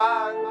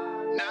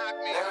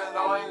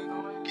gon'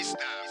 hate. Get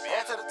stopped.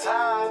 Head to the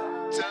top.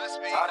 Top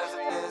speed. Hard as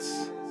it is.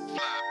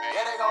 Flopping.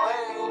 Yeah, they gon'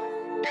 hate.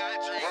 Got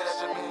dreams. Yeah,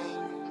 that's just me.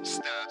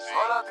 Stop it.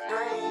 Roll out the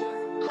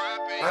green.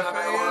 Cropping.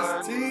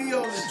 F.A.S.T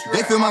on the track.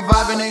 They feel my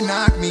vibe and they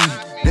knock me.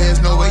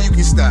 There's no way you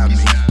can stop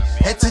me.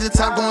 Head to the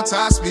top, going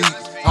top speed.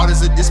 Hard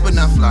as a disc, but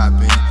not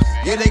flopping.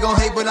 Yeah, they gon'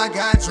 hate, but I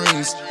got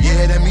dreams.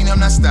 Yeah, that mean I'm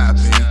not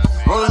stopping.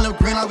 Rolling up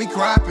green like we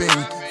cropping.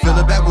 Fill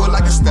the backwood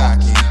like a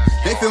stocking.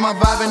 They feel my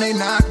vibe and they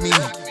knock me.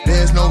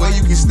 There's no way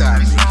you can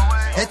stop me.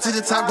 Head to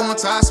the top, going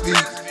top speed.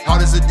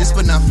 Hard as a disc,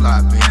 but not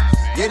flopping.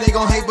 Yeah, they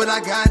gon' hate, but I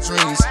got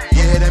dreams.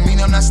 Yeah, that mean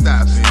I'm not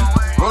stopping.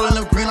 Rolling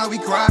up green like we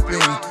cropping.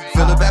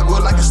 Fill the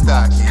backwood like a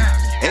stocking.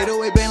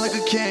 808 bang like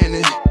a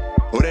cannon.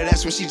 Oh,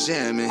 that's when she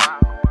jamming.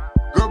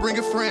 Girl, bring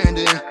a friend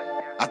in.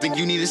 I think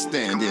you need a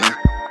stand in.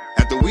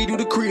 After we do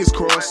the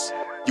crisscross,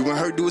 you and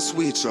her do a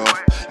switch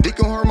off.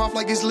 Dick on her mouth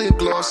like it's lip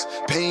gloss.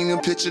 Painting a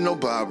picture, no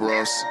Bob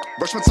Ross.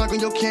 Brush my tongue on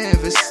your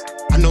canvas.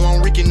 I know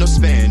I'm Rican, no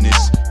Spanish.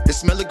 The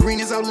smell of green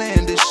is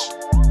outlandish.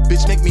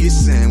 Bitch, make me a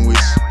sandwich.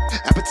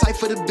 Appetite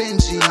for the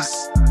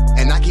Benjis,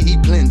 and I can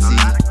eat plenty.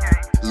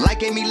 Like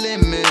gave me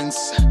lemons,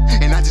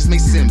 and I just make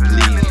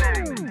simply.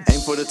 Aim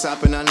for the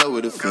top and I know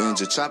it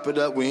offends you. Chop it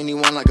up with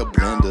anyone like a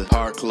blender.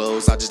 Hard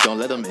clothes, I just don't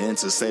let them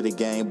enter. Say the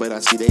game, but I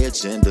see their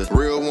agenda.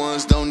 Real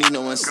ones don't need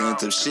no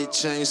incentive. Shit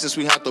changed since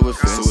we hopped over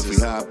fences. So if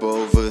we hop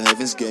over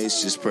heaven's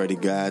gates, just pray to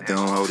God they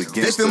don't hold against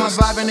us. They feel my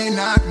vibe and they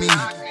knock me.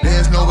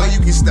 There's no way you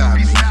can stop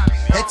me.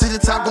 Head to the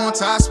top, going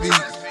top speed.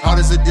 Hard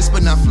as a disc,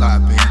 but not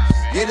flopping.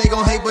 Yeah, they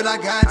gon' hate, but I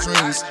got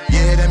dreams.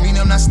 Yeah, that mean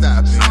I'm not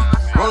stopping.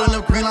 Rolling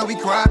up green like we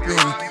cropping.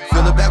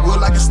 Fill the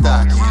backwood like a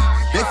stocking.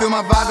 They feel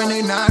my vibe and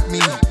they knock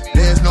me.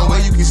 There's no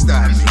way you can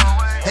stop me.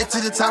 Head to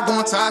the top,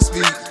 going top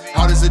speed.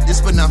 Hard as a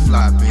disc, but not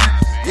flopping.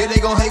 Yeah,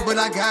 they gon' hate, but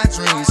I got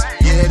dreams.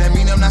 Yeah, that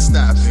mean I'm not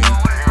stopping.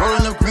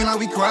 Rolling up green like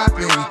we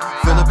cropping.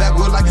 Fill the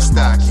backwood like a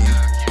stocking.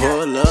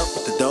 Pull up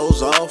with the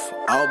doors off.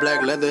 All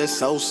black leather is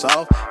so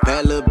soft.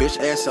 Bad little bitch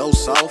ass so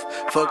soft.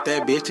 Fuck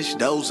that bitch till she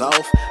doze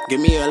off. Give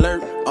me an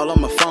alert all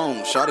on my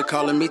phone. Shawty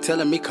calling me,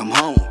 telling me come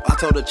home. I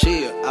told her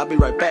chill, I'll be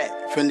right back.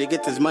 Finna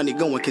get this money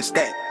going, can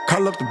stack.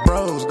 Call up the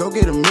bros, go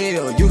get a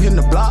meal. You hitting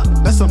the block,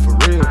 that's something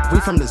for real. We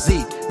from the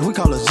Z, we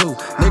call it zoo.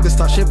 Niggas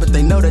talk shit, but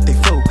they know that they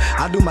fool.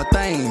 I do my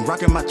thing,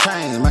 rockin' my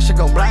chain. My shit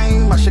go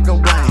blang, my shit go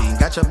blang.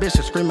 Got your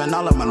bitch screaming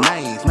all of my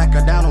names. Smack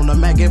her down on the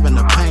mat, giving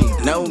her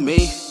pain. Know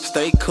me,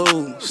 stay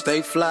cool,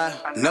 stay fly,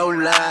 no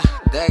lie.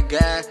 That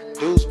guy,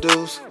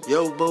 deuce,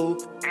 yo boo,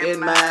 in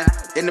mine,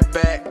 in the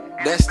back,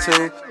 that's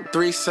 2,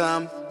 3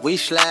 we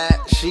slide,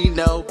 she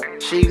know,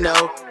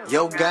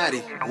 yo got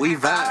it, we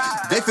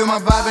vibe. They feel my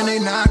vibe and they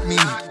knock me.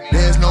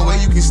 There's no way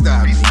you can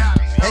stop me.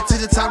 Head to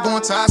the top,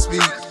 going top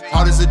speed.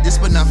 Hard as a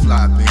disc, but not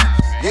flopping.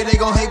 Yeah, they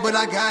gon' hate, but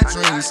I got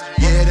dreams.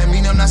 Yeah, that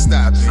mean I'm not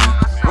stopping.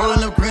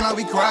 Rolling up green like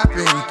we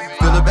cropping.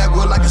 Fill the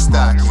backwood like a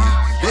stocking.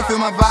 They feel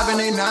my vibe and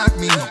they knock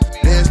me.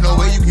 There's no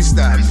way you can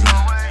stop me.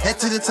 Head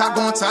to the top,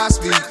 going top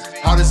speed.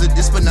 Hard as a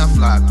disc, but not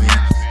flopping.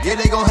 Yeah,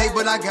 they gon' hate,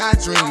 but I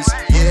got dreams.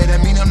 Yeah, that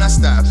mean I'm not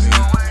stopping.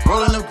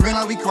 Rolling up green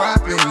like we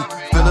cropping.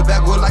 Fill the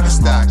backwood like a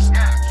stocking.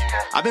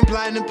 I've been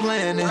plotting and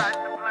planning,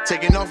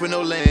 taking off with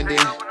no landing.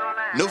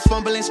 No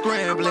fumbling,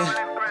 scrambling.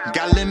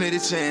 Got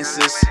limited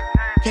chances.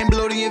 Can't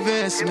blow the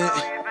investment.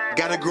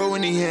 Gotta grow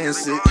and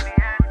enhance it.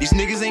 These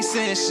niggas ain't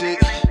saying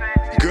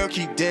shit. Girl,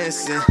 keep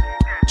dancing.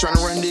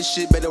 Tryna run this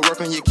shit, better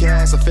work on your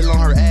cast. I feel on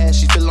her ass,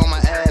 she feel on my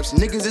abs.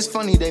 Niggas is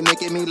funny, they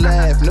making me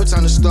laugh. No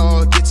time to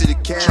stall, get to the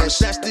cash. Tryna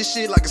stash this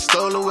shit like a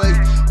stowaway.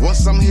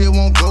 Once I'm here,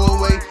 won't go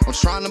away. I'm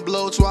tryna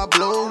blow till I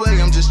blow away.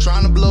 I'm just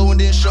tryna blow and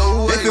then show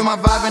away. They feel my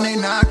vibe and they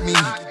knock me.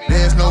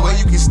 There's no way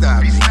you can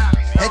stop me.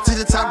 Head to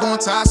the top, going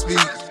top speed.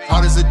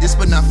 Hard as a disc,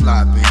 but not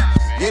flopping.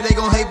 Yeah, they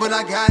gon' hate, but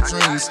I got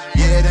dreams.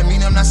 Yeah, that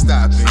mean I'm not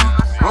stopping.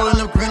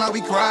 Rolling up green like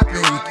we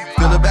cropping.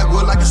 Fill the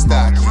backwood like a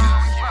stocking.